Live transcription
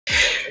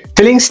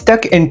Feeling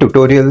stuck in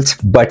tutorials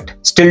but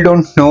still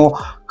don't know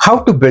how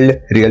to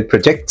build real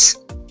projects?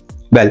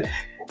 Well,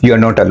 you're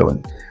not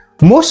alone.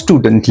 Most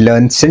students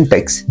learn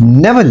syntax,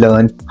 never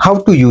learn how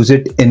to use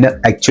it in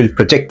actual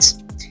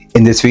projects.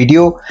 In this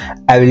video,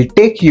 I will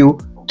take you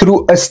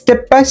through a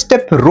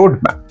step-by-step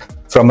roadmap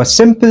from a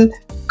simple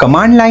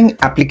command line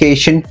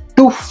application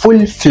to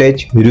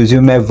full-fledged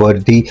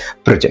resume-worthy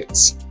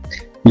projects.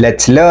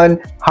 Let's learn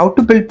how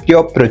to build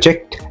your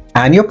project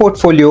and your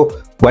portfolio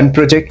one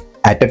project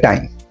at a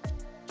time.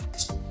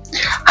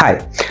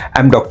 Hi,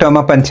 I'm Dr.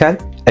 Amar Panchal,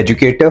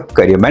 educator,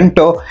 career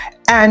mentor,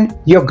 and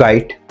your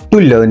guide to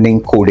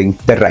learning coding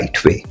the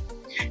right way.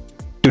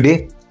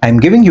 Today, I'm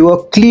giving you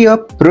a clear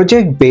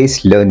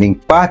project-based learning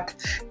path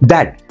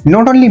that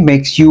not only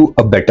makes you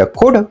a better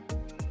coder,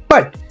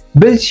 but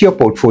builds your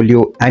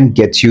portfolio and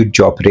gets you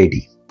job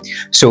ready.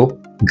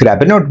 So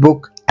grab a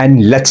notebook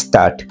and let's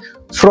start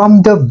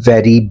from the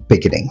very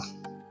beginning.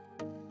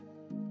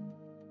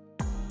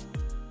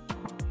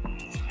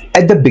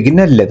 At the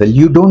beginner level,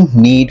 you don't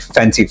need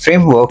fancy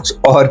frameworks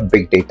or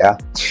big data.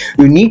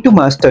 You need to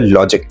master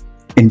logic,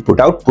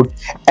 input-output,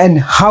 and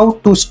how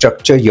to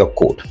structure your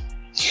code.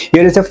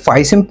 Here is a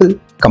 5 simple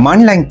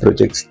command line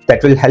projects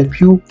that will help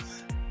you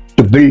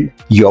to build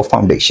your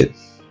foundation.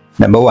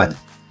 Number 1,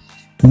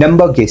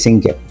 number guessing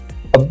game.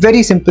 A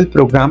very simple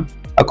program.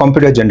 A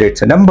computer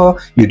generates a number,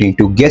 you need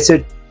to guess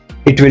it.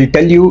 It will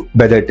tell you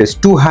whether it is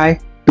too high,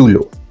 too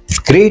low.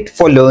 Great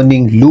for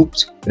learning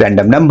loops,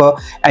 random number,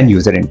 and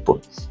user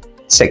input.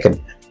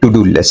 Second,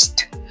 to-do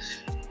list.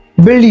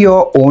 Build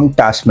your own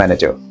task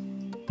manager.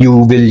 You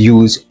will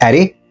use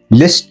array,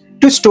 list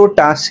to store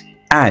tasks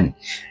and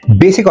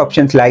basic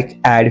options like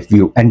add,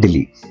 view, and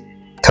delete.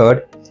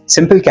 Third,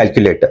 simple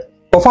calculator.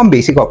 Perform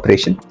basic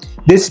operation.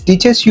 This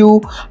teaches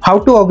you how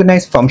to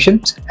organize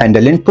functions,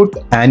 handle input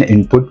and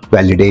input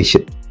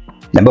validation.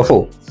 Number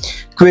 4,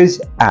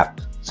 quiz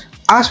app.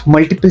 Ask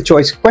multiple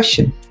choice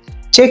question,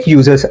 check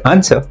users'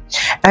 answer,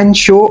 and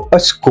show a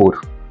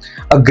score.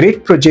 A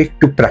great project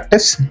to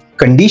practice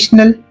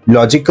conditional,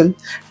 logical,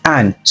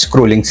 and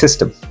scrolling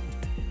system.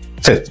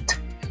 Fifth,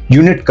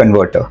 unit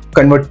converter.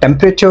 Convert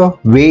temperature,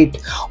 weight,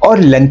 or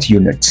length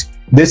units.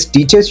 This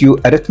teaches you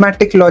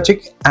arithmetic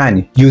logic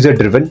and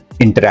user-driven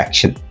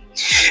interaction.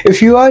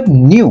 If you are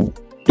new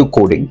to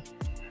coding,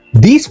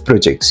 these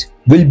projects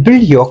will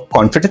build your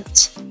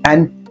confidence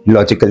and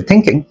logical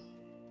thinking.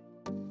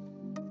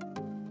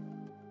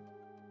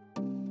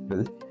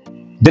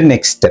 The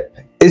next step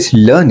is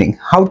learning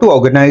how to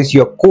organize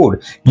your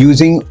code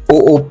using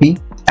OOP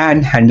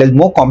and handle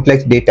more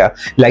complex data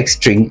like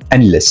string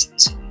and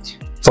lists.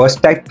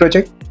 First type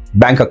project,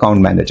 bank account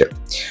manager.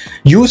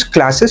 Use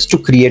classes to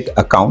create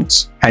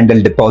accounts,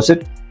 handle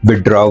deposit,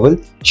 withdrawal,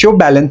 show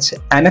balance,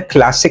 and a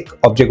classic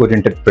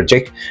object-oriented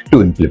project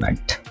to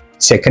implement.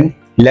 Second,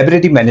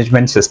 library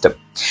management system.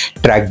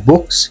 Track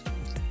books,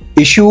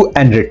 issue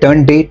and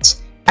return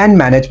dates, and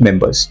manage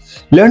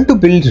members. Learn to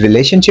build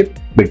relationship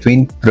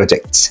between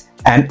projects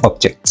and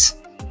objects.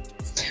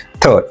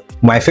 Third,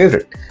 my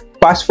favorite,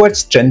 password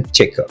strength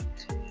checker.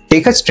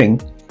 Take a string,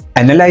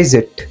 analyze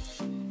it.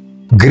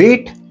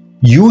 Great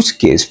use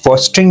case for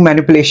string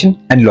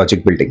manipulation and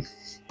logic building.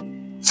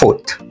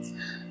 Fourth,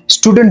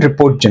 student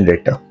report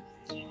generator.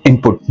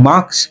 Input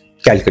marks,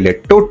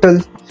 calculate total,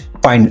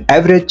 find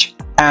average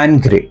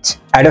and grades.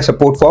 Add a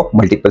support for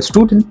multiple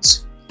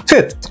students.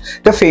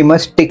 Fifth, the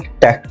famous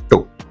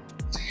tic-tac-toe.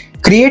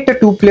 Create a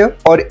 2-player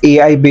or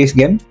AI-based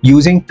game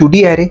using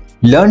 2D array,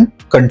 learn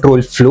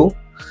control flow,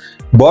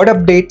 board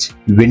updates,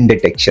 win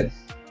detection.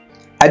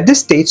 At this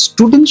stage,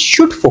 students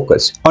should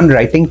focus on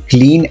writing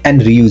clean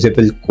and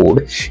reusable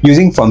code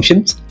using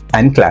functions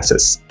and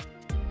classes.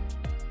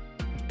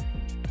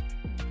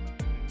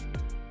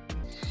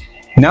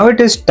 Now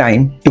it is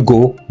time to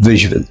go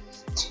visual.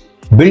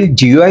 Build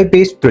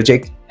GUI-based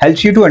project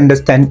helps you to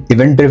understand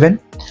event-driven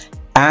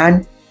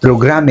and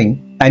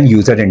programming and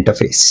user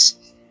interface.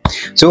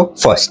 So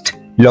first,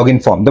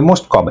 login form, the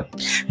most common.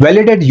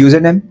 Validate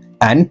username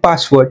and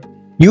password.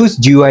 Use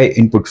GUI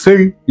input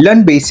field.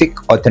 Learn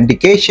basic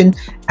authentication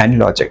and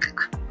logic.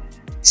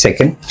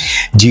 Second,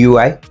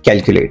 GUI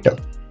calculator.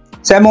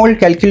 Same old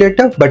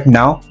calculator but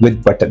now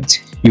with buttons.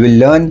 You will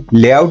learn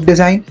layout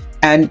design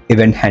and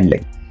event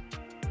handling.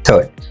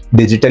 Third,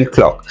 digital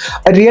clock.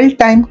 A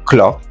real-time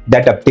clock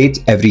that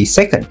updates every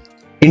second.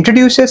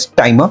 Introduces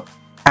timer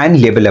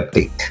and label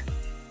update.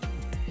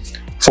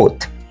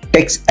 Fourth,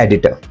 text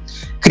editor.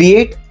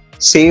 Create,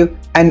 save,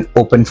 and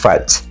open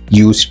files.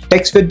 Use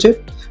text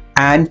widget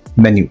and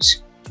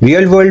menus.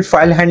 Real-world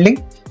file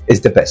handling is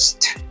the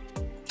best.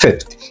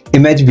 Fifth,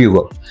 image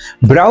viewer.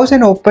 Browse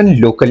and open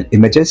local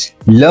images.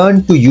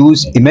 Learn to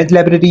use image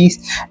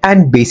libraries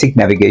and basic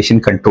navigation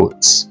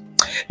controls.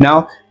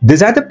 Now,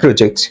 these are the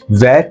projects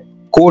where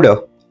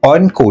coder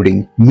or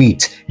coding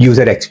meets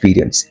user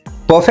experience.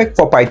 Perfect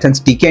for Python's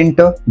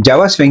tkinter,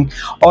 Java Swing,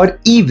 or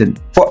even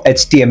for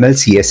HTML,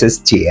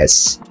 CSS,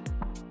 JS.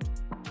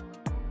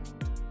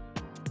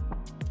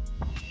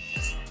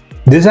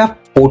 These are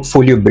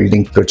portfolio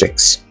building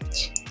projects.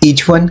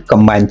 Each one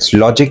combines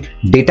logic,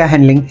 data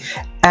handling,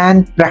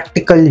 and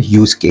practical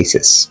use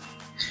cases.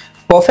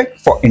 Perfect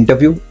for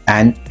interview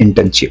and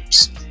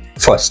internships.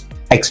 First,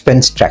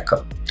 expense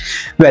tracker.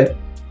 Well,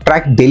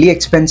 track daily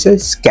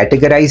expenses,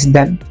 categorize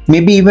them,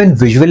 maybe even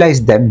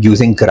visualize them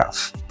using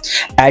graph.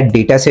 Add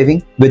data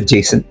saving with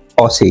JSON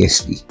or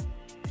CSV.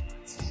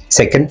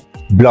 Second,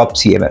 blob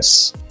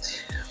CMS.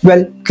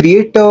 Well,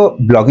 create a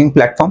blogging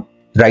platform,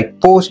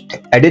 write posts,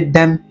 edit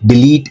them,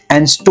 delete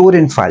and store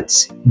in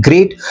files.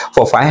 Great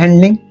for file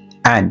handling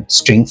and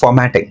string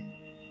formatting.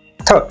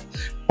 Third,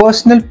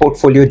 personal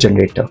portfolio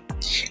generator.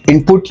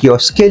 Input your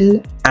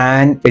skill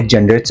and it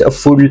generates a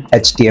full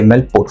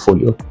HTML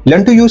portfolio.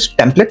 Learn to use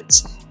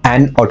templates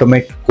and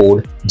automate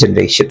code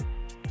generation.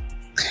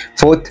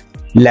 Fourth,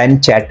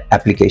 LAN chat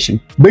application.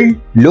 Build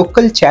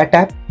local chat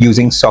app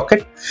using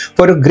Socket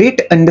for a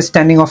great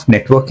understanding of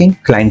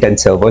networking, client and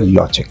server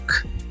logic.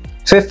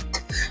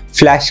 Fifth,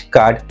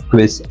 flashcard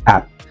quiz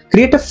app.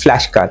 Create a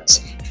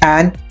flashcards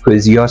and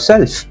quiz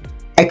yourself.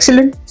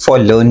 Excellent for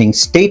learning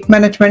state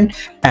management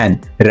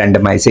and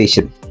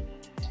randomization.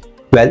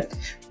 Well,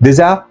 these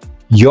are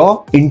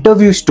your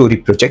interview story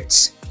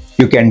projects.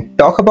 You can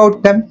talk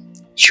about them,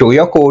 show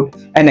your code,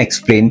 and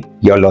explain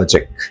your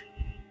logic.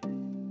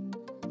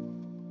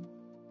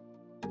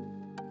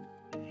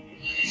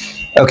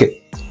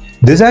 Okay,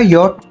 these are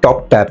your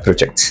top tier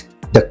projects,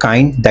 the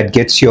kind that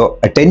gets your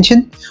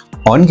attention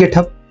on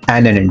GitHub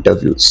and in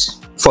interviews.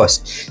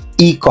 First,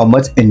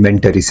 e-commerce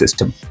inventory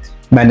system.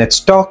 Manage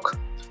stock,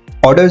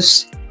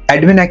 orders,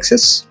 admin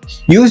access,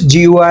 use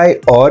GUI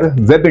or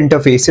web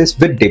interfaces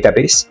with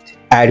database,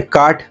 add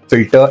cart,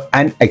 filter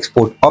and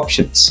export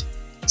options.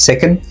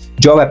 Second,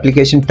 job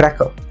application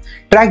tracker.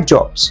 Track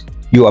jobs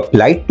you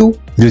applied to,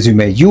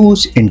 resume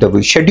use,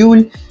 interview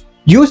schedule,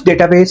 use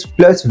database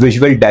plus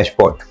visual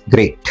dashboard.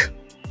 Great.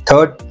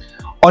 Third,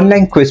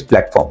 online quiz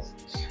platform.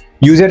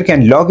 User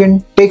can log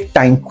in, take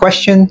time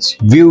questions,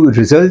 view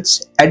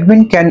results,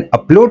 admin can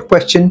upload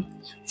question,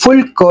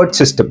 full code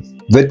system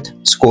with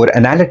score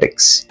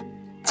analytics.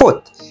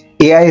 Fourth,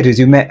 AI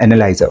resume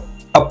analyzer.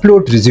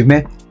 Upload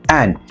resume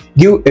and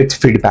give its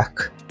feedback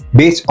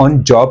based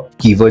on job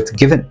keywords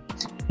given.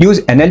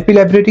 Use NLP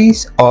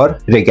libraries or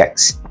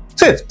regex.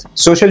 Fifth,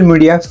 social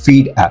media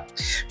feed app.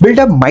 Build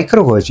a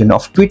micro version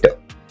of Twitter.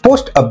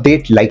 Post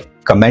update, like,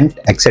 comment,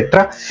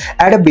 etc.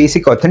 Add a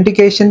basic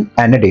authentication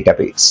and a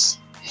database.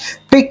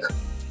 Pick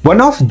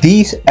one of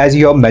these as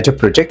your major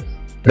project.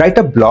 Write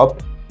a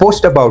blog,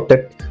 post about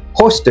it,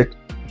 host it,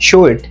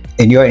 show it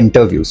in your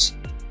interviews.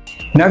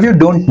 Now you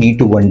don't need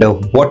to wonder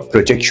what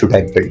project should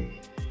I build.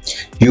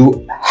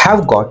 You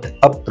have got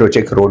a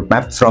project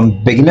roadmap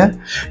from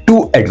beginner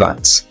to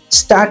advanced.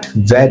 Start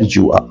where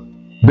you are.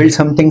 Build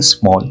something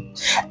small.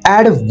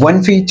 Add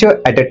one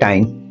feature at a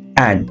time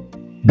and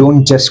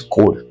don't just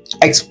code.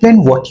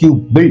 Explain what you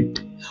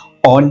built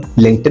on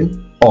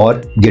LinkedIn or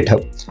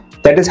GitHub.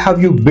 That is how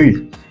you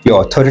build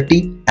your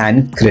authority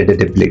and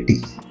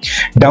credibility.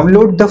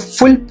 Download the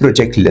full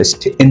project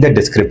list in the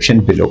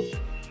description below.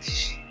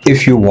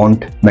 If you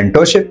want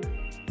mentorship,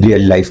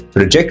 real-life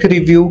project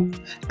review,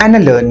 and a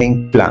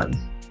learning plan,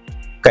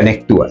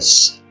 connect to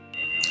us.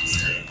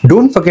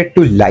 Don't forget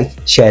to like,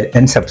 share,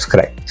 and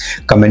subscribe.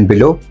 Comment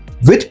below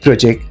which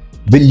project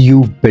will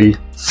you build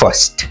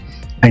first.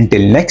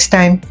 Until next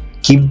time,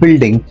 keep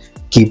building,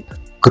 keep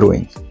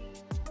growing.